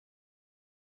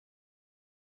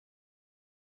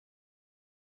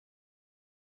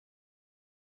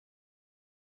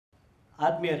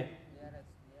ಆತ್ಮೀಯರೇ,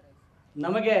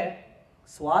 ನಮಗೆ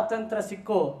ಸ್ವಾತಂತ್ರ್ಯ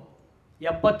ಸಿಕ್ಕು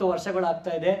 70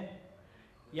 ವರ್ಷಗಳಾಗ್ತಾ ಇದೆ.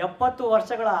 70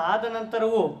 ವರ್ಷಗಳ ಆದ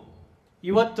ನಂತರವೂ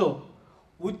ಇವತ್ತು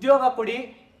ಉದ್ಯೋಗ ಕೊಡಿ,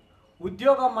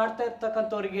 ಉದ್ಯೋಗ ಮಾಡ್ತಾ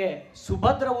ಇರ್ತಕ್ಕಂಥವರಿಗೆ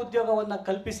ಸುಭದ್ರ ಉದ್ಯೋಗವನ್ನು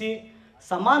ಕಲ್ಪಿಸಿ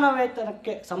ಸಮಾನ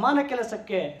ವೇತನಕ್ಕೆ, ಸಮಾನ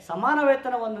ಕೆಲಸಕ್ಕೆ ಸಮಾನ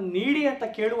ವೇತನವನ್ನು ನೀಡಿ ಅಂತ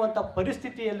ಕೇಳುವಂಥ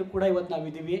ಪರಿಸ್ಥಿತಿಯಲ್ಲೂ ಕೂಡ ಇವತ್ತು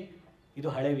ನಾವಿದ್ದೀವಿ. ಇದು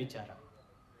ಹಳೆ ವಿಚಾರ.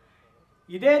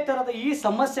 ಇದೇ ಥರದ ಈ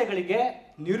ಸಮಸ್ಯೆಗಳಿಗೆ,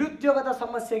 ನಿರುದ್ಯೋಗದ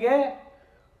ಸಮಸ್ಯೆಗೆ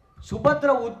ಸುಭದ್ರ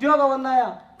ಉದ್ಯೋಗವನ್ನು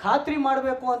ಖಾತ್ರಿ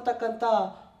ಮಾಡಬೇಕು ಅಂತಕ್ಕಂಥ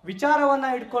ವಿಚಾರವನ್ನು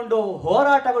ಇಟ್ಕೊಂಡು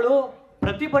ಹೋರಾಟಗಳು,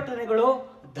 ಪ್ರತಿಭಟನೆಗಳು,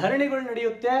 ಧರಣಿಗಳು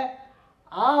ನಡೆಯುತ್ತೆ.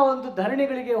 ಆ ಒಂದು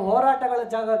ಧರಣಿಗಳಿಗೆ, ಹೋರಾಟಗಳ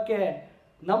ಜಾಗಕ್ಕೆ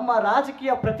ನಮ್ಮ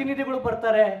ರಾಜಕೀಯ ಪ್ರತಿನಿಧಿಗಳು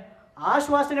ಬರ್ತಾರೆ,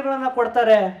 ಆಶ್ವಾಸನೆಗಳನ್ನು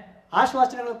ಕೊಡ್ತಾರೆ.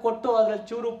 ಆಶ್ವಾಸನೆಗಳನ್ನು ಕೊಟ್ಟು ಅದರಲ್ಲಿ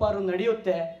ಚೂರುಪಾರು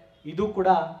ನಡೆಯುತ್ತೆ. ಇದು ಕೂಡ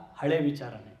ಹಳೆ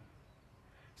ವಿಚಾರನೇ.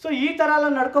 ಸೊ ಈ ಥರ ಎಲ್ಲ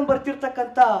ನಡ್ಕೊಂಡು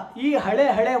ಬರ್ತಿರ್ತಕ್ಕಂಥ ಈ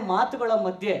ಹಳೆ ಮಾತುಗಳ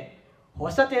ಮಧ್ಯೆ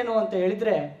ಹೊಸತೇನು ಅಂತ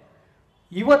ಹೇಳಿದರೆ,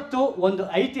 ಇವತ್ತು ಒಂದು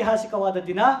ಐತಿಹಾಸಿಕವಾದ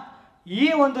ದಿನ. ಈ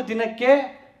ಒಂದು ದಿನಕ್ಕೆ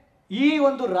ಈ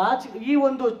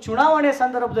ಒಂದು ಚುನಾವಣೆ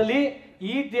ಸಂದರ್ಭದಲ್ಲಿ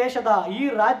ಈ ದೇಶದ, ಈ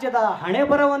ರಾಜ್ಯದ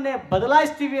ಹಣೆಬರವನ್ನೇ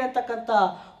ಬದಲಾಯಿಸ್ತೀವಿ ಅಂತಕ್ಕಂಥ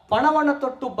ಪಣವನ್ನು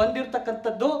ತೊಟ್ಟು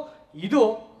ಬಂದಿರತಕ್ಕಂಥದ್ದು ಇದು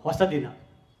ಹೊಸ ದಿನ.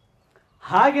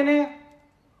 ಹಾಗೆಯೇ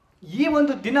ಈ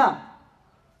ಒಂದು ದಿನ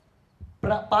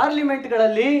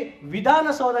ಪಾರ್ಲಿಮೆಂಟ್ಗಳಲ್ಲಿ,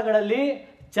 ವಿಧಾನಸೌಧಗಳಲ್ಲಿ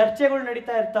ಚರ್ಚೆಗಳು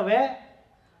ನಡೀತಾ ಇರ್ತವೆ.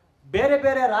 ಬೇರೆ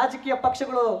ಬೇರೆ ರಾಜಕೀಯ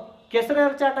ಪಕ್ಷಗಳು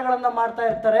ಕೆಸರೆರಚಾಟಗಳನ್ನು ಮಾಡ್ತಾ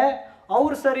ಇರ್ತಾರೆ.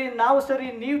 ಅವ್ರು ಸರಿ, ನಾವು ಸರಿ,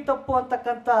 ನೀವು ತಪ್ಪು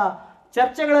ಅಂತಕ್ಕಂಥ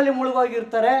ಚರ್ಚೆಗಳಲ್ಲಿ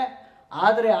ಮುಳುಗೋಗಿರ್ತಾರೆ.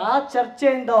 ಆದರೆ ಆ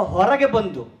ಚರ್ಚೆಯಿಂದ ಹೊರಗೆ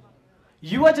ಬಂದು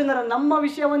ಯುವ ಜನರ, ನಮ್ಮ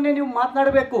ವಿಷಯವನ್ನೇ ನೀವು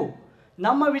ಮಾತನಾಡಬೇಕು,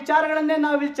 ನಮ್ಮ ವಿಚಾರಗಳನ್ನೇ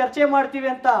ನಾವಿಲ್ಲಿ ಚರ್ಚೆ ಮಾಡ್ತೀವಿ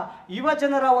ಅಂತ ಯುವ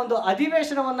ಜನರ ಒಂದು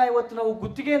ಅಧಿವೇಶನವನ್ನು ಇವತ್ತು ನಾವು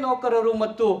ಗುತ್ತಿಗೆ ನೌಕರರು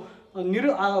ಮತ್ತು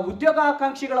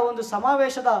ಉದ್ಯೋಗಾಕಾಂಕ್ಷಿಗಳ ಒಂದು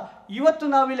ಸಮಾವೇಶದ ಇವತ್ತು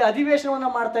ನಾವಿಲ್ಲಿ ಅಧಿವೇಶನವನ್ನು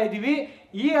ಮಾಡ್ತಾ ಇದ್ದೀವಿ.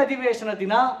 ಈ ಅಧಿವೇಶನ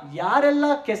ದಿನ ಯಾರೆಲ್ಲ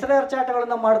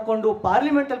ಕೆಸರೆರಚಾಟಗಳನ್ನು ಮಾಡಿಕೊಂಡು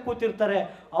ಪಾರ್ಲಿಮೆಂಟಲ್ಲಿ ಕೂತಿರ್ತಾರೆ,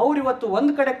 ಅವ್ರು ಇವತ್ತು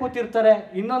ಒಂದು ಕಡೆ ಕೂತಿರ್ತಾರೆ,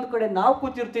 ಇನ್ನೊಂದು ಕಡೆ ನಾವು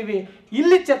ಕೂತಿರ್ತೀವಿ.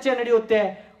 ಇಲ್ಲಿ ಚರ್ಚೆ ನಡೆಯುತ್ತೆ.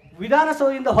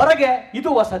 ವಿಧಾನಸೌಧದಿಂದ ಹೊರಗೆ ಇದು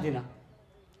ಹೊಸ ದಿನ.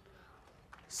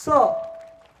 ಸೊ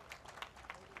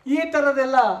ಈ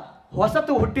ಥರದೆಲ್ಲ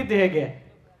ಹೊಸತು ಹುಟ್ಟಿದ್ದು ಹೇಗೆ?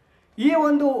 ಈ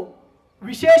ಒಂದು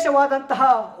ವಿಶೇಷವಾದಂತಹ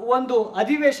ಒಂದು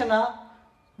ಅಧಿವೇಶನ,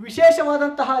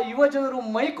 ವಿಶೇಷವಾದಂತಹ ಯುವ ಜನರು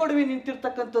ಮೈಕೊಡವಿ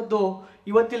ನಿಂತಿರ್ತಕ್ಕಂಥದ್ದು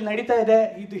ಇವತ್ತಿಲ್ಲಿ ನಡೀತಾ ಇದೆ.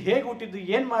 ಇದು ಹೇಗೆ ಹುಟ್ಟಿದ್ದು,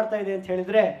 ಏನು ಮಾಡ್ತಾ ಇದೆ ಅಂತ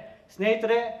ಹೇಳಿದರೆ,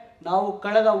 ಸ್ನೇಹಿತರೆ, ನಾವು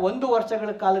ಕಳೆದ 1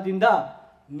 ವರ್ಷಗಳ ಕಾಲದಿಂದ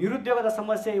ನಿರುದ್ಯೋಗದ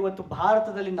ಸಮಸ್ಯೆ ಇವತ್ತು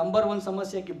ಭಾರತದಲ್ಲಿ ನಂಬರ್ 1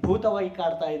 ಸಮಸ್ಯೆಗೆ ಭೂತವಾಗಿ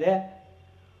ಕಾಡ್ತಾ ಇದೆ.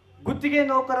 ಗುತ್ತಿಗೆ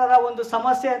ನೌಕರರ ಒಂದು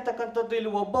ಸಮಸ್ಯೆ ಅಂತಕ್ಕಂಥದ್ದು,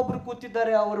 ಇಲ್ಲಿ ಒಬ್ಬೊಬ್ಬರು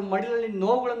ಕೂತಿದ್ದಾರೆ, ಅವ್ರ ಮಡಿಲಲ್ಲಿ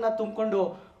ನೋವುಗಳನ್ನು ತುಂಬಿಕೊಂಡು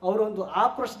ಅವರೊಂದು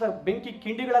ಆಕ್ರೋಶದ ಬೆಂಕಿ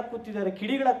ಕಿಡಿಗಳಾಗಿ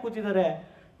ಕೂತಿದ್ದಾರೆ.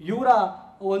 ಇವರ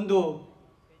ಒಂದು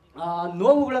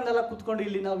ನೋವುಗಳನ್ನೆಲ್ಲ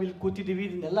ಕೂತ್ಕೊಂಡು ನಾವು ಇಲ್ಲಿ ಕೂತಿದ್ದೀವಿ.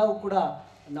 ಇದನ್ನೆಲ್ಲವೂ ಕೂಡ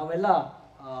ನಾವೆಲ್ಲ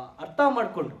ಅರ್ಥ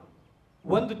ಮಾಡಿಕೊಂಡು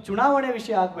ಒಂದು ಚುನಾವಣೆ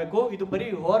ವಿಷಯ ಆಗಬೇಕು. ಇದು ಬರೀ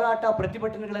ಹೋರಾಟ,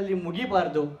 ಪ್ರತಿಭಟನೆಗಳಲ್ಲಿ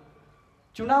ಮುಗಿಬಾರ್ದು.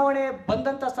 ಚುನಾವಣೆ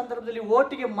ಬಂದಂಥ ಸಂದರ್ಭದಲ್ಲಿ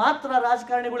ಓಟಿಗೆ ಮಾತ್ರ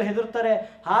ರಾಜಕಾರಣಿಗಳು ಹೆದರ್ತಾರೆ.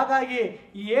 ಹಾಗಾಗಿ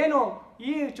ಏನು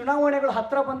ಈ ಚುನಾವಣೆಗಳು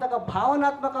ಹತ್ತಿರ ಬಂದಾಗ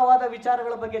ಭಾವನಾತ್ಮಕವಾದ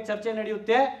ವಿಚಾರಗಳ ಬಗ್ಗೆ ಚರ್ಚೆ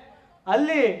ನಡೆಯುತ್ತೆ.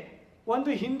 ಅಲ್ಲಿ ಒಂದು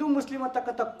ಹಿಂದೂ ಮುಸ್ಲಿಂ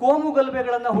ಅಂತಕ್ಕಂಥ ಕೋಮು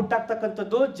ಗಲಭೆಗಳನ್ನು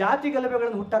ಹುಟ್ಟಾಕ್ತಕ್ಕಂಥದ್ದು, ಜಾತಿ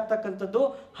ಗಲಭೆಗಳನ್ನು ಹುಟ್ಟಾಕ್ತಕ್ಕಂಥದ್ದು,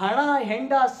 ಹಣ,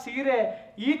 ಹೆಂಡ, ಸೀರೆ,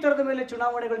 ಈ ಥರದ ಮೇಲೆ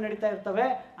ಚುನಾವಣೆಗಳು ನಡೀತಾ ಇರ್ತವೆ.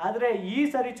 ಆದರೆ ಈ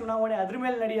ಸರಿ ಚುನಾವಣೆ ಅದ್ರ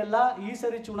ಮೇಲೆ ನಡೆಯಲ್ಲ. ಈ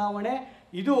ಸರಿ ಚುನಾವಣೆ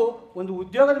ಇದು ಒಂದು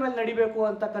ಉದ್ಯೋಗದ ಮೇಲೆ ನಡಿಬೇಕು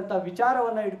ಅಂತಕ್ಕಂಥ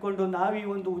ವಿಚಾರವನ್ನು ಇಟ್ಕೊಂಡು ನಾವು ಈ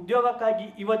ಒಂದು ಉದ್ಯೋಗಕ್ಕಾಗಿ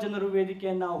ಯುವ ಜನರು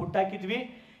ವೇದಿಕೆಯನ್ನು ಹುಟ್ಟಾಕಿದ್ವಿ.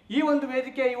 ಈ ಒಂದು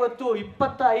ವೇದಿಕೆ ಇವತ್ತು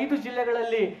 25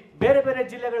 ಜಿಲ್ಲೆಗಳಲ್ಲಿ, ಬೇರೆ ಬೇರೆ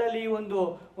ಜಿಲ್ಲೆಗಳಲ್ಲಿ ಈ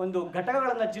ಒಂದು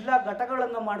ಘಟಕಗಳನ್ನು, ಜಿಲ್ಲಾ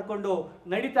ಘಟಕಗಳನ್ನು ಮಾಡಿಕೊಂಡು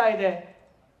ನಡೀತಾ ಇದೆ.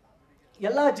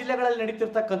 ಎಲ್ಲ ಜಿಲ್ಲೆಗಳಲ್ಲಿ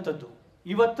ನಡೀತಿರ್ತಕ್ಕಂಥದ್ದು.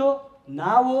 ಇವತ್ತು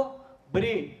ನಾವು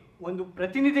ಬರೀ ಒಂದು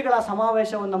ಪ್ರತಿನಿಧಿಗಳ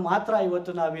ಸಮಾವೇಶವನ್ನು ಮಾತ್ರ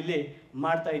ಇವತ್ತು ನಾವಿಲ್ಲಿ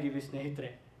ಮಾಡ್ತಾ ಇದ್ದೀವಿ ಸ್ನೇಹಿತರೆ.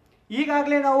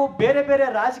 ಈಗಾಗಲೇ ನಾವು ಬೇರೆ ಬೇರೆ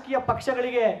ರಾಜಕೀಯ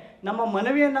ಪಕ್ಷಗಳಿಗೆ ನಮ್ಮ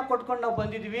ಮನವಿಯನ್ನು ಕೊಟ್ಕೊಂಡು ನಾವು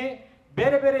ಬಂದಿದ್ದೀವಿ.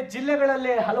 ಬೇರೆ ಬೇರೆ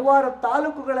ಜಿಲ್ಲೆಗಳಲ್ಲಿ, ಹಲವಾರು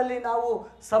ತಾಲೂಕುಗಳಲ್ಲಿ ನಾವು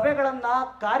ಸಭೆಗಳನ್ನು,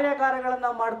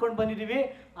 ಕಾರ್ಯಾಗಾರಗಳನ್ನು ಮಾಡ್ಕೊಂಡು ಬಂದಿದ್ದೀವಿ.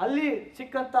 ಅಲ್ಲಿ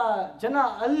ಸಿಕ್ಕಂಥ ಜನ,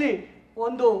 ಅಲ್ಲಿ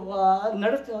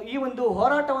ಈ ಒಂದು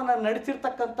ಹೋರಾಟವನ್ನು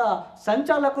ನಡೆಸಿರ್ತಕ್ಕಂಥ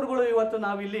ಸಂಚಾಲಕರುಗಳು ಇವತ್ತು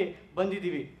ನಾವಿಲ್ಲಿ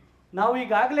ಬಂದಿದ್ದೀವಿ. ನಾವು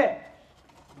ಈಗಾಗಲೇ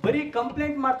ಬರೀ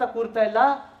ಕಂಪ್ಲೇಂಟ್ ಮಾಡ್ತಾ ಕೂರ್ತಾ ಇಲ್ಲ.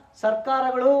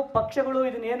 ಸರ್ಕಾರಗಳು, ಪಕ್ಷಗಳು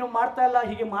ಇದನ್ನೇನು ಮಾಡ್ತಾ ಇಲ್ಲ,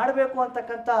 ಹೀಗೆ ಮಾಡಬೇಕು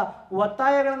ಅಂತಕ್ಕಂಥ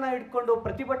ಒತ್ತಾಯಗಳನ್ನು ಇಟ್ಕೊಂಡು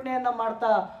ಪ್ರತಿಭಟನೆಯನ್ನು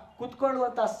ಮಾಡ್ತಾ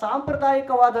ಕೂತ್ಕೊಳ್ಳುವಂಥ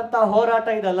ಸಾಂಪ್ರದಾಯಿಕವಾದಂಥ ಹೋರಾಟ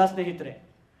ಇದಲ್ಲ ಸ್ನೇಹಿತರೆ.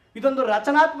 ಇದೊಂದು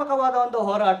ರಚನಾತ್ಮಕವಾದ ಒಂದು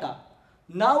ಹೋರಾಟ.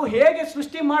 ನಾವು ಹೇಗೆ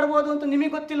ಸೃಷ್ಟಿ ಮಾಡ್ಬೋದು ಅಂತ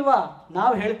ನಿಮಗೆ ಗೊತ್ತಿಲ್ವಾ?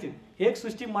 ನಾವು ಹೇಳ್ತೀವಿ ಹೇಗೆ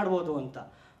ಸೃಷ್ಟಿ ಮಾಡ್ಬೋದು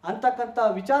ಅಂತಕ್ಕಂಥ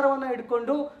ವಿಚಾರವನ್ನು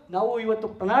ಇಟ್ಕೊಂಡು ನಾವು ಇವತ್ತು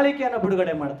ಪ್ರಣಾಳಿಕೆಯನ್ನು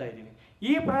ಬಿಡುಗಡೆ ಮಾಡ್ತಾ ಇದ್ದೀವಿ.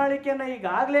 ಈ ಪ್ರಣಾಳಿಕೆಯನ್ನು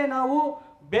ಈಗಾಗಲೇ ನಾವು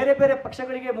ಬೇರೆ ಬೇರೆ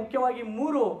ಪಕ್ಷಗಳಿಗೆ, ಮುಖ್ಯವಾಗಿ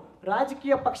 3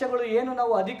 ರಾಜಕೀಯ ಪಕ್ಷಗಳು ಏನು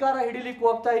ನಾವು ಅಧಿಕಾರ ಹಿಡಿಲಿಕ್ಕೆ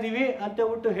ಹೋಗ್ತಾ ಇದ್ದೀವಿ ಅಂತ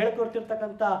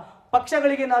ಹೇಳ್ಕೊಡ್ತಿರ್ತಕ್ಕಂಥ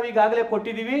ಪಕ್ಷಗಳಿಗೆ ನಾವು ಈಗಾಗಲೇ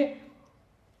ಕೊಟ್ಟಿದ್ದೀವಿ.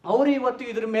 ಅವರು ಇವತ್ತು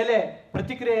ಇದ್ರ ಮೇಲೆ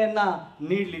ಪ್ರತಿಕ್ರಿಯೆಯನ್ನು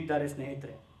ನೀಡಲಿದ್ದಾರೆ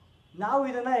ಸ್ನೇಹಿತರೆ. ನಾವು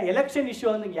ಇದನ್ನು ಎಲೆಕ್ಷನ್ ಇಶ್ಯೂ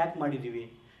ಅನ್ನೋದು ಯಾಕೆ ಮಾಡಿದ್ದೀವಿ?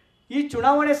 ಈ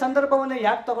ಚುನಾವಣೆ ಸಂದರ್ಭವನ್ನು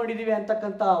ಯಾಕೆ ತಗೊಂಡಿದ್ದೀವಿ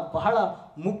ಅಂತಕ್ಕಂಥ ಬಹಳ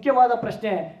ಮುಖ್ಯವಾದ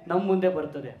ಪ್ರಶ್ನೆ ನಮ್ಮ ಮುಂದೆ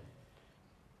ಬರ್ತದೆ.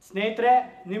 ಸ್ನೇಹಿತರೆ,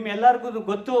 ನಿಮ್ಮೆಲ್ಲರಿಗೂ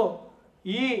ಗೊತ್ತು,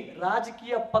 ಈ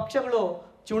ರಾಜಕೀಯ ಪಕ್ಷಗಳು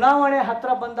ಚುನಾವಣೆ ಹತ್ರ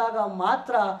ಬಂದಾಗ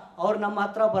ಮಾತ್ರ ಅವ್ರು ನಮ್ಮ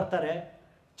ಹತ್ರ ಬರ್ತಾರೆ.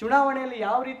 ಚುನಾವಣೆಯಲ್ಲಿ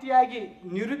ಯಾವ ರೀತಿಯಾಗಿ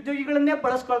ನಿರುದ್ಯೋಗಿಗಳನ್ನೇ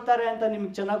ಬಳಸ್ಕೊಳ್ತಾರೆ ಅಂತ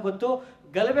ನಿಮ್ಗೆ ಚೆನ್ನಾಗಿ ಗೊತ್ತು.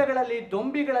 ಗಲಭೆಗಳಲ್ಲಿ,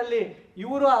 ದೊಂಬಿಗಳಲ್ಲಿ,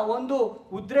 ಇವರು ಒಂದು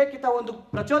ಉದ್ರೇಕಿತ ಒಂದು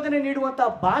ಪ್ರಚೋದನೆ ನೀಡುವಂಥ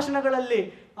ಭಾಷಣಗಳಲ್ಲಿ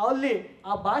ಅಲ್ಲಿ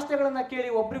ಆ ಭಾಷಣಗಳನ್ನು ಕೇಳಿ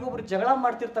ಒಬ್ರಿಗೊಬ್ರು ಜಗಳ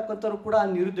ಮಾಡ್ತಿರ್ತಕ್ಕಂಥವ್ರು ಕೂಡ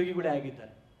ನಿರುದ್ಯೋಗಿಗಳೇ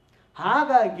ಆಗಿದ್ದಾರೆ.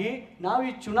 ಹಾಗಾಗಿ ನಾವು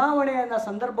ಈ ಚುನಾವಣೆಯನ್ನು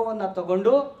ಸಂದರ್ಭವನ್ನು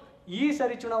ತಗೊಂಡು ಈ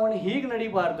ಸರಿ ಚುನಾವಣೆ ಹೀಗೆ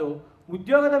ನಡೀಬಾರ್ದು,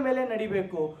 ಉದ್ಯೋಗದ ಮೇಲೆ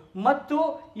ನಡಿಬೇಕು, ಮತ್ತು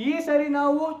ಈ ಸರಿ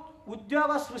ನಾವು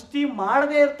ಉದ್ಯೋಗ ಸೃಷ್ಟಿ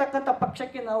ಮಾಡದೇ ಇರತಕ್ಕಂಥ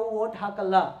ಪಕ್ಷಕ್ಕೆ ನಾವು ವೋಟ್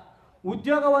ಹಾಕಲ್ಲ.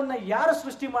 ಉದ್ಯೋಗವನ್ನು ಯಾರು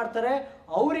ಸೃಷ್ಟಿ ಮಾಡ್ತಾರೆ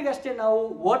ಅವರಿಗಷ್ಟೇ ನಾವು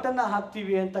ವೋಟನ್ನು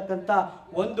ಹಾಕ್ತೀವಿ ಅಂತಕ್ಕಂಥ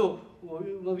ಒಂದು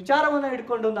ವಿಚಾರವನ್ನು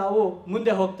ಇಟ್ಕೊಂಡು ನಾವು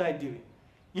ಮುಂದೆ ಹೋಗ್ತಾ ಇದ್ದೀವಿ.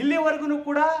 ಇಲ್ಲಿವರೆಗೂ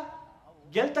ಕೂಡ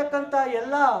ಗೆಲ್ತಕ್ಕಂಥ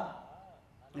ಎಲ್ಲ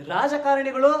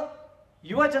ರಾಜಕಾರಣಿಗಳು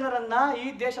ಯುವ ಜನರನ್ನ, ಈ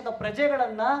ದೇಶದ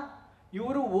ಪ್ರಜೆಗಳನ್ನ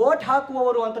ಇವರು ವೋಟ್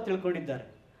ಹಾಕುವವರು ಅಂತ ತಿಳ್ಕೊಂಡಿದ್ದಾರೆ.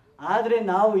 ಆದರೆ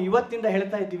ನಾವು ಇವತ್ತಿಂದ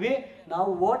ಹೇಳ್ತಾ ಇದ್ದೀವಿ, ನಾವು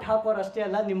ವೋಟ್ ಹಾಕೋರು ಅಷ್ಟೇ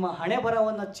ಅಲ್ಲ, ನಿಮ್ಮ ಹಣೆ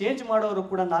ಬರವನ್ನು ಚೇಂಜ್ ಮಾಡೋರು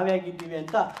ಕೂಡ ನಾವೇ ಆಗಿದ್ದೀವಿ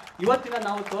ಅಂತ ಇವತ್ತಿನ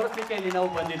ನಾವು ತೋರಿಸಲಿಕ್ಕೆ ಇಲ್ಲಿ ನಾವು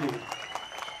ಬಂದಿದ್ದೀವಿ.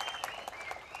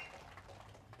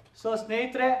 ಸೊ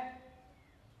ಸ್ನೇಹಿತರೆ,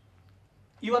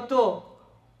 ಇವತ್ತು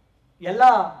ಎಲ್ಲ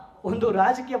ಒಂದು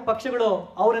ರಾಜಕೀಯ ಪಕ್ಷಗಳು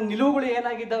ಅವರ ನಿಲುವುಗಳು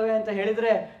ಏನಾಗಿದ್ದಾವೆ ಅಂತ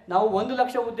ಹೇಳಿದರೆ, ನಾವು 1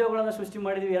 ಲಕ್ಷ ಉದ್ಯೋಗಗಳನ್ನು ಸೃಷ್ಟಿ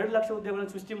ಮಾಡಿದ್ದೀವಿ, 2 ಲಕ್ಷ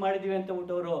ಉದ್ಯೋಗಗಳನ್ನು ಸೃಷ್ಟಿ ಮಾಡಿದ್ದೀವಿ ಅಂತ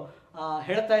ಅವರು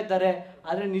ಹೇಳ್ತಾ ಇದ್ದಾರೆ.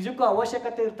 ಆದರೆ ನಿಜಕ್ಕೂ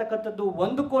ಅವಶ್ಯಕತೆ ಇರ್ತಕ್ಕಂಥದ್ದು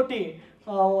 1 ಕೋಟಿ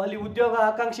ಅಲ್ಲಿ ಉದ್ಯೋಗ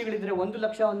ಆಕಾಂಕ್ಷಿಗಳಿದ್ರೆ 1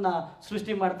 ಲಕ್ಷವನ್ನು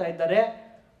ಸೃಷ್ಟಿ ಮಾಡ್ತಾ ಇದ್ದಾರೆ.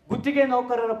 ಗುತ್ತಿಗೆ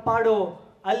ನೌಕರರ ಪಾಡು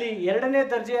ಅಲ್ಲಿ 2ನೇ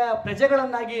ದರ್ಜೆಯ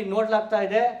ಪ್ರಜೆಗಳನ್ನಾಗಿ ನೋಡಲಾಗ್ತಾ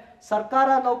ಇದೆ. ಸರ್ಕಾರ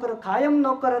ನೌಕರರು, ಕಾಯಂ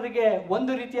ನೌಕರರಿಗೆ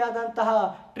ಒಂದು ರೀತಿಯಾದಂತಹ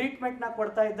ಟ್ರೀಟ್ಮೆಂಟ್ನ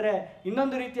ಕೊಡ್ತಾ ಇದ್ದರೆ,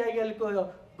 ಇನ್ನೊಂದು ರೀತಿಯಾಗಿ ಅಲ್ಲಿ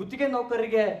ಗುತ್ತಿಗೆ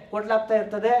ನೌಕರರಿಗೆ ಕೊಡಲಾಗ್ತಾ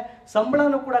ಇರ್ತದೆ.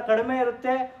 ಸಂಬಳನೂ ಕೂಡ ಕಡಿಮೆ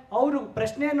ಇರುತ್ತೆ. ಅವರು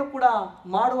ಪ್ರಶ್ನೆಯನ್ನು ಕೂಡ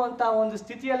ಮಾಡುವಂಥ ಒಂದು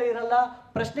ಸ್ಥಿತಿಯಲ್ಲಿ ಇರಲ್ಲ.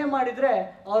 ಪ್ರಶ್ನೆ ಮಾಡಿದರೆ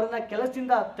ಅವರನ್ನು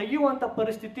ಕೆಲಸದಿಂದ ತೆಗೆಯುವಂಥ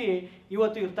ಪರಿಸ್ಥಿತಿ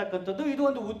ಇವತ್ತು ಇರ್ತಕ್ಕಂಥದ್ದು. ಇದು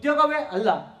ಒಂದು ಉದ್ಯೋಗವೇ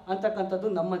ಅಲ್ಲ ಅಂತಕ್ಕಂಥದ್ದು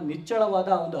ನಮ್ಮ ನಿಚ್ಚಳವಾದ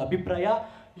ಒಂದು ಅಭಿಪ್ರಾಯ.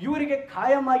 ಇವರಿಗೆ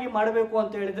ಖಾಯಮಾಗಿ ಮಾಡಬೇಕು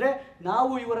ಅಂತ ಹೇಳಿದರೆ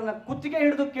ನಾವು ಇವರನ್ನು ಕುತ್ತಿಗೆ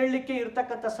ಹಿಡಿದು ಕೇಳಲಿಕ್ಕೆ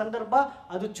ಇರ್ತಕ್ಕಂಥ ಸಂದರ್ಭ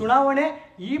ಅದು ಚುನಾವಣೆ.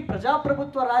 ಈ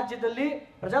ಪ್ರಜಾಪ್ರಭುತ್ವ ರಾಜ್ಯದಲ್ಲಿ,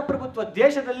 ಪ್ರಜಾಪ್ರಭುತ್ವ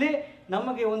ದೇಶದಲ್ಲಿ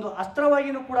ನಮಗೆ ಒಂದು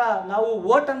ಅಸ್ತ್ರವಾಗಿಯೂ ಕೂಡ ನಾವು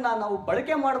ವೋಟನ್ನು ನಾವು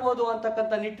ಬಳಕೆ ಮಾಡ್ಬೋದು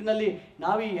ಅಂತಕ್ಕಂಥ ನಿಟ್ಟಿನಲ್ಲಿ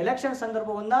ನಾವು ಈ ಎಲೆಕ್ಷನ್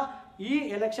ಸಂದರ್ಭವನ್ನು, ಈ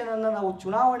ಎಲೆಕ್ಷನನ್ನು ನಾವು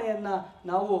ಚುನಾವಣೆಯನ್ನು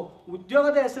ನಾವು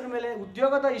ಉದ್ಯೋಗದ ಹೆಸರು ಮೇಲೆ,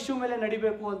 ಉದ್ಯೋಗದ ಇಶ್ಯೂ ಮೇಲೆ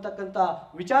ನಡಿಬೇಕು ಅಂತಕ್ಕಂಥ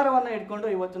ವಿಚಾರವನ್ನು ಇಟ್ಕೊಂಡು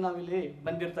ಇವತ್ತು ನಾವಿಲ್ಲಿ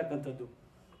ಬಂದಿರತಕ್ಕಂಥದ್ದು.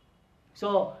 ಸೊ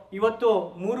ಇವತ್ತು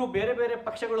 3 ಬೇರೆ ಬೇರೆ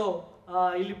ಪಕ್ಷಗಳು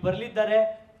ಇಲ್ಲಿ ಬರಲಿದ್ದಾರೆ,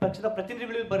 ಪಕ್ಷದ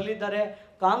ಪ್ರತಿನಿಧಿಗಳು ಬರಲಿದ್ದಾರೆ.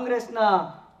 ಕಾಂಗ್ರೆಸ್ನ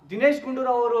ದಿನೇಶ್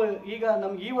ಗುಂಡೂರಾವ್ ಅವರು ಈಗ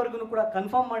ನಮ್ಗೆ ಈವರೆಗೂ ಕೂಡ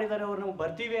ಕನ್ಫರ್ಮ್ ಮಾಡಿದ್ದಾರೆ, ಅವರು ನಾವು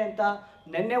ಬರ್ತೀವಿ ಅಂತ.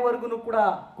 ನಿನ್ನೆವರೆಗೂ ಕೂಡ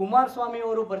ಕುಮಾರಸ್ವಾಮಿ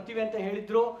ಅವರು ಬರ್ತೀವಿ ಅಂತ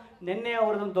ಹೇಳಿದ್ರು. ನಿನ್ನೆ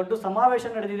ಅವರದೊಂದು ದೊಡ್ಡ ಸಮಾವೇಶ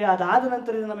ನಡೆದಿದೆ, ಅದಾದ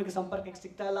ನಂತರ ನಮಗೆ ಸಂಪರ್ಕಕ್ಕೆ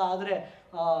ಸಿಗ್ತಾ ಇಲ್ಲ. ಆದರೆ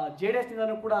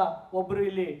JDSನಿಂದನೂ ಕೂಡ ಒಬ್ಬರು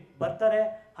ಇಲ್ಲಿ ಬರ್ತಾರೆ.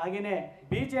 ಹಾಗೆಯೇ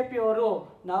BJP ಅವರು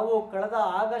ನಾವು ಕಳೆದ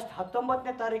ಆಗಸ್ಟ್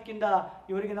 19ನೇ ತಾರೀಕಿಂದ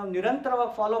ಇವರಿಗೆ ನಾವು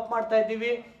ನಿರಂತರವಾಗಿ ಫಾಲೋ ಅಪ್ ಮಾಡ್ತಾ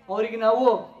ಇದ್ದೀವಿ. ಅವರಿಗೆ ನಾವು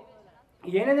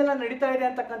ಏನೇನೆಲ್ಲ ನಡೀತಾ ಇದೆ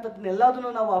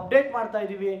ಅಂತಕ್ಕಂಥದ್ದನ್ನೆಲ್ಲದನ್ನು ನಾವು ಅಪ್ಡೇಟ್ ಮಾಡ್ತಾ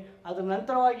ಇದ್ದೀವಿ. ಅದರ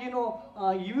ನಂತರವಾಗಿಯೂ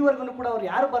ಇವಿವರೆಗೂ ಕೂಡ ಅವ್ರು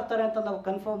ಯಾರು ಬರ್ತಾರೆ ಅಂತ ನಾವು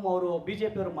ಕನ್ಫರ್ಮ್ ಅವರು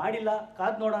BJP ಅವರು ಮಾಡಿಲ್ಲ.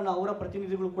 ಕಾದು ನೋಡೋಣ, ಅವರ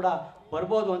ಪ್ರತಿನಿಧಿಗಳು ಕೂಡ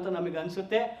ಬರ್ಬೋದು ಅಂತ ನಮಗೆ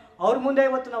ಅನಿಸುತ್ತೆ. ಅವ್ರ ಮುಂದೆ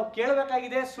ಇವತ್ತು ನಾವು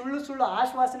ಕೇಳಬೇಕಾಗಿದೆ, ಸುಳ್ಳು ಸುಳ್ಳು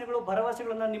ಆಶ್ವಾಸನೆಗಳು,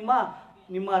 ಭರವಸೆಗಳನ್ನು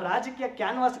ನಿಮ್ಮ ರಾಜಕೀಯ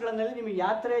ಕ್ಯಾನ್ವಾಸ್ಗಳಲ್ಲಿ, ನಿಮ್ಮ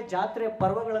ಯಾತ್ರೆ, ಜಾತ್ರೆ,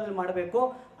 ಪರ್ವಗಳಲ್ಲಿ ಮಾಡಬೇಕು.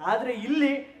 ಆದರೆ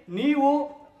ಇಲ್ಲಿ ನೀವು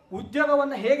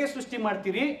ಉದ್ಯೋಗವನ್ನು ಹೇಗೆ ಸೃಷ್ಟಿ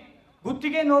ಮಾಡ್ತೀರಿ,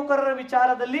 ಗುತ್ತಿಗೆ ನೌಕರರ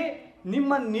ವಿಚಾರದಲ್ಲಿ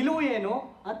ನಿಮ್ಮ ನಿಲುವು ಏನು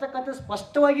ಅಂತಕ್ಕಂಥ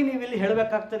ಸ್ಪಷ್ಟವಾಗಿ ನೀವು ಇಲ್ಲಿ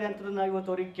ಹೇಳಬೇಕಾಗ್ತದೆ ಅಂತ ನಾವು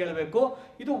ಇವತ್ತು ಅವ್ರಿಗೆ ಕೇಳಬೇಕು.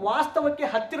 ಇದು ವಾಸ್ತವಕ್ಕೆ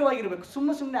ಹತ್ತಿರವಾಗಿರಬೇಕು,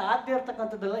 ಸುಮ್ಮನೆ ಆಗದೆ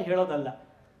ಇರ್ತಕ್ಕಂಥದ್ದೆಲ್ಲ ಹೇಳೋದಲ್ಲ.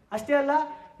 ಅಷ್ಟೇ ಅಲ್ಲ,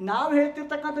 ನಾವು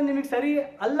ಹೇಳ್ತಿರ್ತಕ್ಕಂಥದ್ದು ನಿಮಗೆ ಸರಿ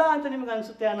ಅಲ್ಲ ಅಂತ ನಿಮ್ಗೆ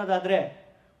ಅನಿಸುತ್ತೆ ಅನ್ನೋದಾದರೆ,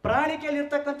 ಪ್ರಾಣಿಕೆಯಲ್ಲಿ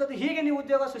ಇರ್ತಕ್ಕಂಥದ್ದು ಹೀಗೆ ನೀವು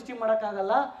ಉದ್ಯೋಗ ಸೃಷ್ಟಿ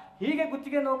ಮಾಡೋಕ್ಕಾಗಲ್ಲ, ಹೀಗೆ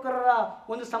ಗುತ್ತಿಗೆ ನೌಕರರ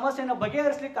ಒಂದು ಸಮಸ್ಯೆಯನ್ನು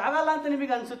ಬಗೆಹರಿಸಲಿಕ್ಕೆ ಆಗಲ್ಲ ಅಂತ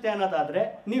ನಿಮಗೆ ಅನಿಸುತ್ತೆ ಅನ್ನೋದಾದರೆ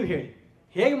ನೀವು ಹೇಳಿ,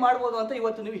 ಹೇಗೆ ಮಾಡ್ಬೋದು ಅಂತ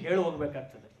ಇವತ್ತು ನೀವು ಹೇಳಿ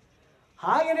ಹೋಗಬೇಕಾಗ್ತದೆ.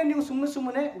 ಹಾಗೆಯೇ ನೀವು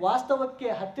ಸುಮ್ಮನೆ ವಾಸ್ತವಕ್ಕೆ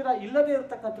ಹತ್ತಿರ ಇಲ್ಲದೆ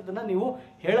ಇರತಕ್ಕಂಥದ್ದನ್ನು ನೀವು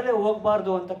ಹೇಳದೆ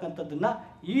ಹೋಗಬಾರ್ದು ಅಂತಕ್ಕಂಥದ್ದನ್ನು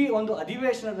ಈ ಒಂದು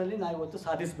ಅಧಿವೇಶನದಲ್ಲಿ ನಾವು ಇವತ್ತು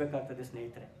ಸಾಧಿಸಬೇಕಾಗ್ತದೆ.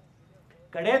 ಸ್ನೇಹಿತರೆ,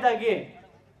 ಕಡೆಯದಾಗಿ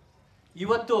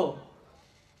ಇವತ್ತು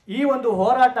ಈ ಒಂದು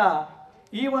ಹೋರಾಟ,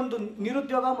 ಈ ಒಂದು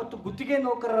ನಿರುದ್ಯೋಗ ಮತ್ತು ಗುತ್ತಿಗೆ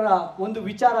ನೌಕರರ ಒಂದು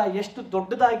ವಿಚಾರ ಎಷ್ಟು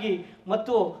ದೊಡ್ಡದಾಗಿ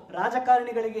ಮತ್ತು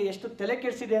ರಾಜಕಾರಣಿಗಳಿಗೆ ಎಷ್ಟು ತಲೆ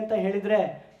ಕೆಡಿಸಿದೆ ಅಂತ ಹೇಳಿದರೆ,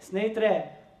 ಸ್ನೇಹಿತರೆ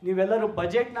ನೀವೆಲ್ಲರೂ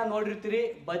ಬಜೆಟ್ನ ನೋಡಿರ್ತೀರಿ.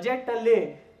 ಬಜೆಟಲ್ಲಿ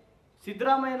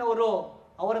ಸಿದ್ದರಾಮಯ್ಯನವರು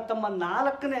ಅವರ ತಮ್ಮ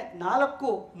 4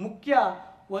 ಮುಖ್ಯ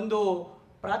ಒಂದು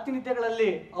ಪ್ರಾತಿನಿಧ್ಯಗಳಲ್ಲಿ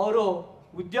ಅವರು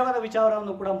ಉದ್ಯೋಗದ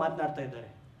ವಿಚಾರವನ್ನು ಕೂಡ ಮಾತನಾಡ್ತಾ ಇದ್ದಾರೆ.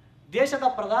 ದೇಶದ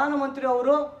ಪ್ರಧಾನಮಂತ್ರಿ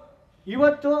ಅವರು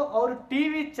ಇವತ್ತು ಅವರು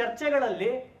TV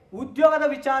ಚರ್ಚೆಗಳಲ್ಲಿ ಉದ್ಯೋಗದ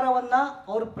ವಿಚಾರವನ್ನು,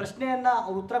 ಅವ್ರ ಪ್ರಶ್ನೆಯನ್ನು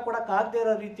ಅವ್ರು ಉತ್ತರ ಕೊಡೋಕ್ಕಾಗದೇ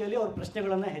ಇರೋ ರೀತಿಯಲ್ಲಿ ಅವ್ರ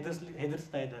ಪ್ರಶ್ನೆಗಳನ್ನು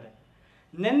ಹೆದರಿಸ್ತಾ ಇದ್ದಾರೆ.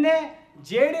 ನಿನ್ನೆ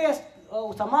JDS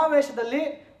ಸಮಾವೇಶದಲ್ಲಿ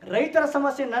ರೈತರ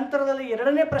ಸಮಸ್ಯೆ ನಂತರದಲ್ಲಿ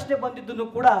ಎರಡನೇ ಪ್ರಶ್ನೆ ಬಂದಿದ್ದನ್ನು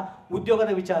ಕೂಡ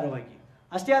ಉದ್ಯೋಗದ ವಿಚಾರವಾಗಿ.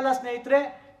 ಅಷ್ಟೇ ಅಲ್ಲ ಸ್ನೇಹಿತರೆ,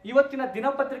 ಇವತ್ತಿನ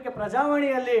ದಿನಪತ್ರಿಕೆ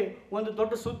ಪ್ರಜಾವಾಣಿಯಲ್ಲಿ ಒಂದು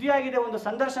ದೊಡ್ಡ ಸುದ್ದಿಯಾಗಿದೆ, ಒಂದು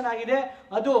ಸಂದರ್ಶನ ಆಗಿದೆ.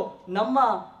 ಅದು ನಮ್ಮ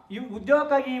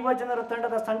ಉದ್ಯೋಗಕ್ಕಾಗಿ ಯುವ ಜನರ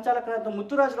ತಂಡದ ಸಂಚಾಲಕರಾದ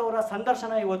ಮುತ್ತುರಾಜ್ರವರ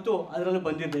ಸಂದರ್ಶನ ಇವತ್ತು ಅದರಲ್ಲಿ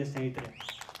ಬಂದಿದೆ ಸ್ನೇಹಿತರೆ.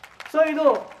 ಸೊ ಇದು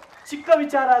ಚಿಕ್ಕ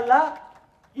ವಿಚಾರ ಅಲ್ಲ.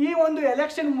 ಈ ಒಂದು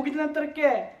ಎಲೆಕ್ಷನ್ ಮುಗಿದ ನಂತರಕ್ಕೆ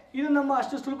ಇದು ನಮ್ಮ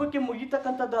ಅಷ್ಟು ಸುಲಭಕ್ಕೆ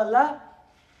ಮುಗಿತಕ್ಕಂಥದ್ದು ಅಲ್ಲ.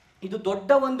 ಇದು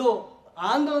ದೊಡ್ಡ ಒಂದು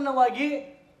ಆಂದೋಲನವಾಗಿ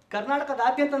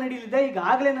ಕರ್ನಾಟಕದಾದ್ಯಂತ ನಡೆಯಲಿದೆ.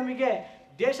 ಈಗಾಗಲೇ ನಮಗೆ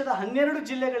ದೇಶದ 12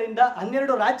 ಜಿಲ್ಲೆಗಳಿಂದ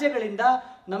 12 ರಾಜ್ಯಗಳಿಂದ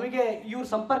ನಮಗೆ ಇವರು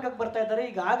ಸಂಪರ್ಕಕ್ಕೆ ಬರ್ತಾ ಇದ್ದಾರೆ.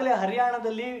 ಈಗಾಗಲೇ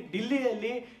ಹರಿಯಾಣದಲ್ಲಿ,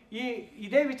 ಡಿಲ್ಲಿಯಲ್ಲಿ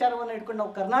ಇದೇ ವಿಚಾರವನ್ನು ಇಟ್ಕೊಂಡು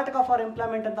ನಾವು ಕರ್ನಾಟಕ ಫಾರ್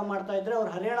ಎಂಪ್ಲಾಯ್ಮೆಂಟ್ ಅಂತ ಮಾಡ್ತಾ ಇದ್ರೆ,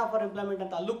 ಅವ್ರು ಹರಿಯಾಣ ಫಾರ್ ಎಂಪ್ಲಾಯ್ಮೆಂಟ್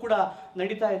ಅಂತ ಅಲ್ಲೂ ಕೂಡ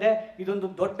ನಡೀತಾ ಇದೆ. ಇದೊಂದು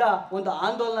ದೊಡ್ಡ ಒಂದು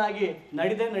ಆಂದೋಲನ ಆಗಿ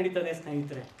ನಡೀತದೆ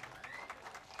ಸ್ನೇಹಿತರೆ.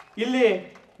 ಇಲ್ಲಿ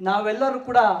ನಾವೆಲ್ಲರೂ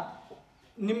ಕೂಡ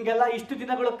ನಿಮಗೆಲ್ಲ ಇಷ್ಟು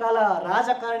ದಿನಗಳ ಕಾಲ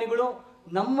ರಾಜಕಾರಣಿಗಳು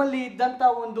ನಮ್ಮಲ್ಲಿ ಇದ್ದಂಥ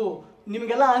ಒಂದು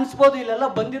ನಿಮಗೆಲ್ಲ ಅನಿಸ್ಬೋದು, ಇಲ್ಲೆಲ್ಲ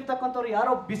ಬಂದಿರತಕ್ಕಂಥವ್ರು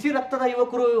ಯಾರೋ ಬಿಸಿ ರಕ್ತದ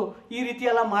ಯುವಕರು ಈ ರೀತಿ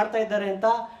ಎಲ್ಲ ಮಾಡ್ತಾ ಇದ್ದಾರೆ ಅಂತ.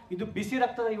 ಇದು ಬಿಸಿ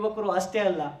ರಕ್ತದ ಯುವಕರು ಅಷ್ಟೇ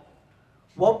ಅಲ್ಲ,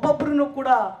 ಒಬ್ಬೊಬ್ಬರೂ ಕೂಡ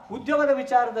ಉದ್ಯೋಗದ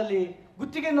ವಿಚಾರದಲ್ಲಿ,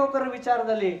 ಗುತ್ತಿಗೆ ನೌಕರರ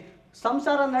ವಿಚಾರದಲ್ಲಿ,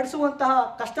 ಸಂಸಾರ ನಡೆಸುವಂತಹ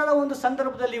ಕಷ್ಟದ ಒಂದು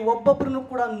ಸಂದರ್ಭದಲ್ಲಿ ಒಬ್ಬೊಬ್ಬರೂ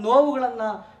ಕೂಡ ನೋವುಗಳನ್ನು,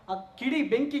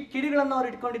 ಬೆಂಕಿ ಕಿಡಿಗಳನ್ನು ಅವ್ರು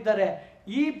ಇಟ್ಕೊಂಡಿದ್ದಾರೆ.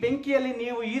 ಈ ಬೆಂಕಿಯಲ್ಲಿ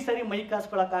ನೀವು ಈ ಸರಿ ಮೈ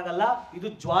ಕಾಸ್ಕೊಳಕ್ಕಾಗಲ್ಲ, ಇದು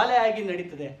ಜ್ವಾಲೆಯಾಗಿ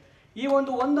ನಡೀತದೆ. ಈ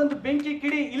ಒಂದೊಂದು ಬೆಂಕಿ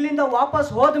ಕಿಡಿ ಇಲ್ಲಿಂದ ವಾಪಸ್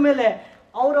ಹೋದ ಮೇಲೆ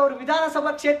ಅವ್ರವ್ರ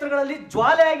ವಿಧಾನಸಭಾ ಕ್ಷೇತ್ರಗಳಲ್ಲಿ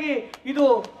ಜ್ವಾಲೆಯಾಗಿ ಇದು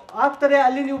ಆಗ್ತದೆ.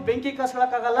 ಅಲ್ಲಿ ನೀವು ಬೆಂಕಿ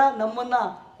ಕಾಸ್ಕೊಳಕ್ಕಾಗಲ್ಲ, ನಮ್ಮನ್ನ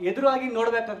ಎದುರಾಗಿ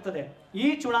ನೋಡಬೇಕಾಗ್ತದೆ. ಈ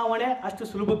ಚುನಾವಣೆ ಅಷ್ಟು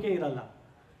ಸುಲಭಕ್ಕೆ ಇರಲ್ಲ.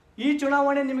 ಈ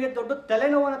ಚುನಾವಣೆ ನಿಮಗೆ ದೊಡ್ಡ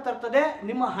ತಲೆನೋವನ್ನು ತರ್ತದೆ.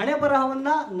 ನಿಮ್ಮ ಹಣೆ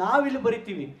ಬರಹವನ್ನು ನಾವಿಲ್ಲಿ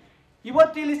ಬರಿತೀವಿ.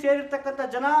 ಇವತ್ತು ಇಲ್ಲಿ ಸೇರಿರ್ತಕ್ಕಂಥ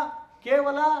ಜನ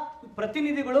ಕೇವಲ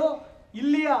ಪ್ರತಿನಿಧಿಗಳು.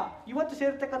 ಇವತ್ತು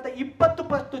ಸೇರಿರ್ತಕ್ಕಂಥ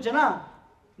 20% ಜನ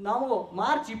ನಾವು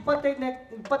ಮಾರ್ಚ್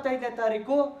 25ನೇ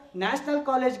ತಾರೀಕು ನ್ಯಾಷನಲ್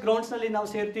ಕಾಲೇಜ್ ಗ್ರೌಂಡ್ಸ್ನಲ್ಲಿ ನಾವು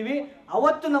ಸೇರ್ತೀವಿ.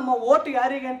 ಅವತ್ತು ನಮ್ಮ ಓಟ್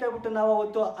ಯಾರಿಗೆ ಅಂತ ಹೇಳ್ಬಿಟ್ಟು ನಾವು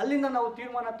ಅವತ್ತು ಅಲ್ಲಿಂದ ನಾವು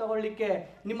ತೀರ್ಮಾನ ತಗೊಳ್ಳಿಕ್ಕೆ,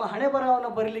 ನಿಮ್ಮ ಹಣೆ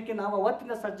ಬರಹವನ್ನು ಬರೀಲಿಕ್ಕೆ ನಾವು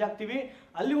ಅವತ್ತಿಂದ ಸಜ್ಜಾಗ್ತೀವಿ.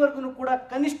 ಅಲ್ಲಿವರೆಗೂ ಕೂಡ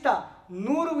ಕನಿಷ್ಠ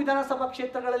 100 ವಿಧಾನಸಭಾ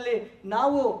ಕ್ಷೇತ್ರಗಳಲ್ಲಿ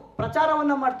ನಾವು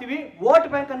ಪ್ರಚಾರವನ್ನು ಮಾಡ್ತೀವಿ, ವೋಟ್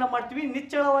ಬ್ಯಾಂಕನ್ನು ಮಾಡ್ತೀವಿ.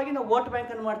 ನಿಚ್ಚಳವಾಗಿ ನಾವು ವೋಟ್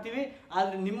ಬ್ಯಾಂಕನ್ನು ಮಾಡ್ತೀವಿ.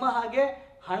 ಆದರೆ ನಿಮ್ಮ ಹಾಗೆ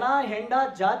ಹಣ, ಹೆಂಡ,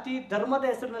 ಜಾತಿ, ಧರ್ಮದ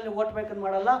ಹೆಸರಿನಲ್ಲಿ ವೋಟ್ ಬ್ಯಾಂಕನ್ನು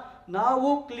ಮಾಡಲ್ಲ. ನಾವು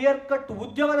ಕ್ಲಿಯರ್ ಕಟ್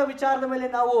ಉದ್ಯೋಗದ ವಿಚಾರದ ಮೇಲೆ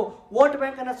ನಾವು ವೋಟ್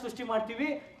ಬ್ಯಾಂಕನ್ನು ಸೃಷ್ಟಿ ಮಾಡ್ತೀವಿ.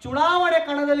 ಚುನಾವಣೆ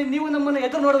ಕಣದಲ್ಲಿ ನೀವು ನಮ್ಮನ್ನು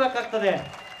ಎದುರು ನೋಡಬೇಕಾಗ್ತದೆ.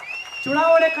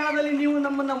 ಚುನಾವಣೆ ಕಣದಲ್ಲಿ ನೀವು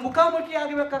ನಮ್ಮನ್ನು ಮುಖಾಮುಖಿ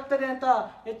ಆಗಬೇಕಾಗ್ತದೆ ಅಂತ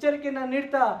ಎಚ್ಚರಿಕೆಯನ್ನು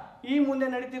ನೀಡ್ತಾ, ಈ ಮುಂದೆ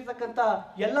ನಡೀತಿರ್ತಕ್ಕಂಥ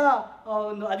ಎಲ್ಲ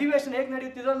ಒಂದು ಅಧಿವೇಶನ ಹೇಗೆ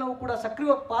ನಡೆಯುತ್ತಿದ್ರೋ ನಾವು ಕೂಡ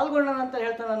ಸಕ್ರಿಯವಾಗಿ ಪಾಲ್ಗೊಳ್ಳೋಣ ಅಂತ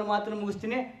ಹೇಳ್ತಾ ನಾನು ಮಾತನ್ನು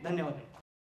ಮುಗಿಸ್ತೀನಿ. ಧನ್ಯವಾದ.